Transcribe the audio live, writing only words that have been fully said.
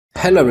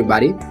Hello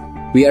everybody,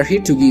 we are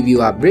here to give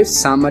you a brief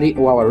summary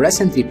of our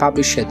recently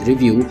published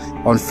review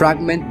on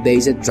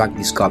fragment-based drug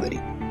discovery.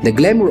 The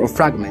glamour of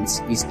fragments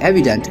is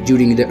evident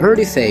during the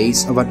early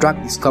phase of a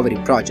drug discovery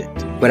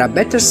project, where a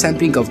better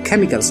sampling of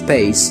chemical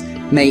space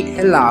may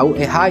allow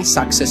a high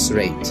success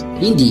rate.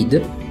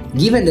 Indeed,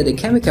 given that the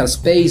chemical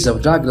space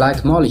of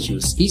drug-like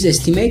molecules is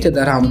estimated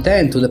around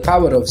 10 to the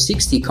power of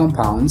 60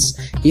 compounds,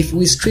 if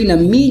we screen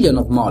 1 million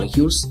of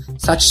molecules,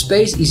 such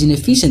space is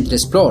inefficiently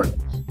explored,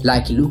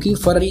 like looking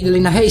for a needle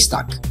in a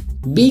haystack.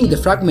 Being the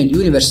fragment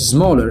universe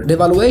smaller, the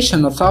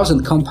evaluation of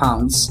 1,000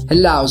 compounds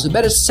allows a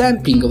better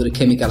sampling of the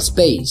chemical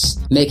space,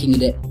 making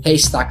the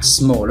haystack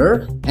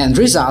smaller and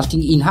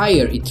resulting in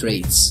higher hit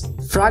rates.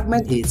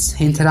 Fragment hits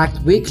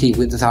interact weakly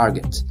with the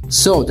target,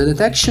 so the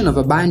detection of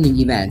a binding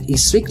event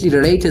is strictly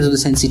related to the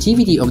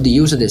sensitivity of the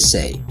used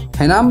assay.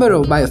 A number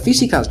of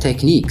biophysical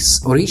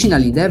techniques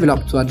originally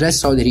developed to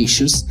address other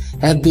issues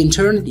have been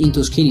turned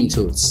into screening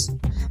tools.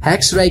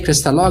 X-ray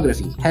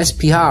crystallography,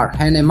 SPR,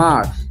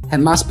 NMR,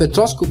 and mass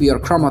spectroscopy or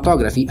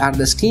chromatography are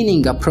the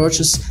screening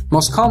approaches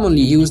most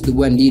commonly used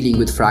when dealing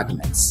with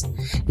fragments.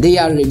 They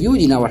are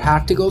reviewed in our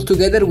article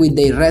together with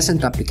their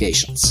recent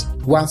applications.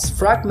 Once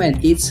fragment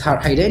hits are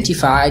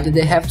identified,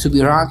 they have to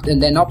be ranked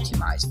and then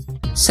optimized.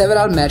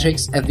 Several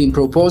metrics have been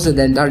proposed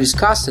and are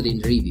discussed in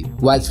the review,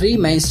 while 3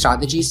 main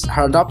strategies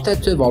are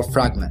adopted to evolve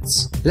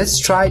fragments. Let's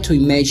try to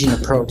imagine a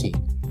protein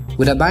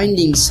with a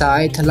binding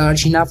site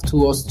large enough to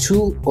host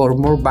 2 or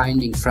more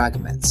binding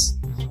fragments,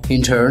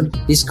 in turn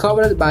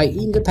discovered by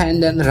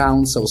independent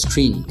rounds of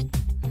screening.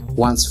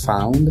 Once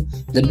found,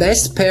 the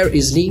best pair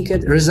is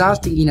linked,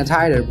 resulting in a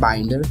tighter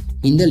binder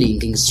in the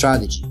linking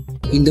strategy.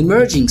 In the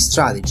merging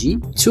strategy,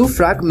 2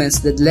 fragments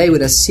that lay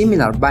with a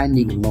similar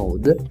binding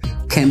mode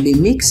can be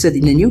mixed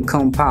in a new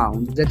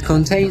compound that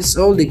contains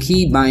all the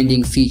key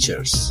binding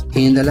features.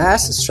 In the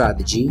last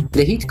strategy,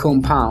 the hit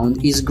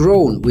compound is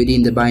grown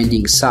within the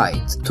binding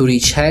site to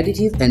reach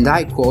additive and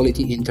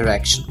high-quality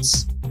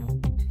interactions.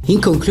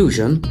 In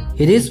conclusion,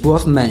 it is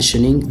worth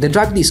mentioning the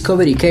drug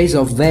discovery case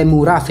of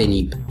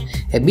Vemurafenib,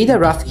 a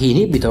beta-RAF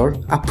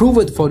inhibitor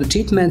approved for the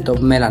treatment of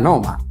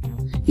melanoma.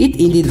 It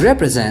indeed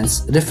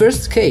represents the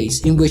first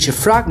case in which a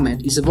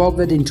fragment is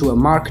evolved into a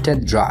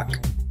marketed drug.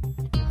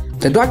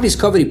 The drug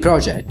discovery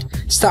project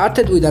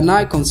started with a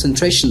high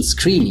concentration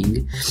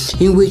screening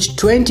in which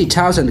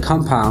 20,000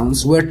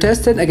 compounds were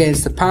tested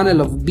against a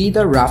panel of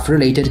beta-RAF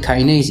related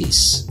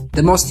kinases.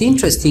 The most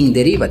interesting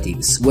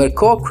derivatives were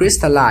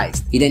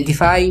co-crystallized,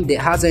 identifying the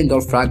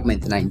azindol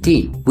fragment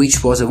 19,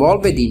 which was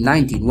evolved in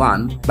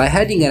 1901 by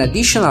adding an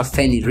additional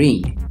phenyl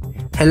ring,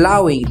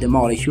 allowing the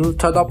molecule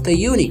to adopt a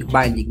unique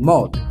binding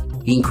mode,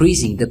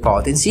 increasing the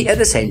potency at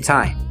the same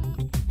time.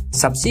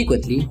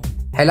 Subsequently,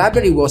 a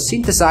library was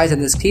synthesized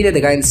and screened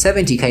against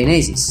 70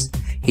 kinases,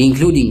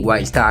 including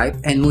wild-type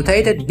and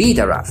mutated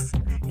beta-RAF,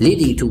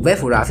 leading to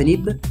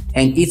Vemurafenib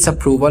and its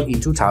approval in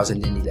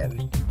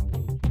 2011.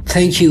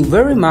 Thank you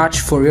very much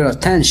for your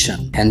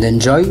attention and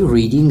enjoy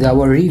reading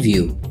our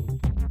review.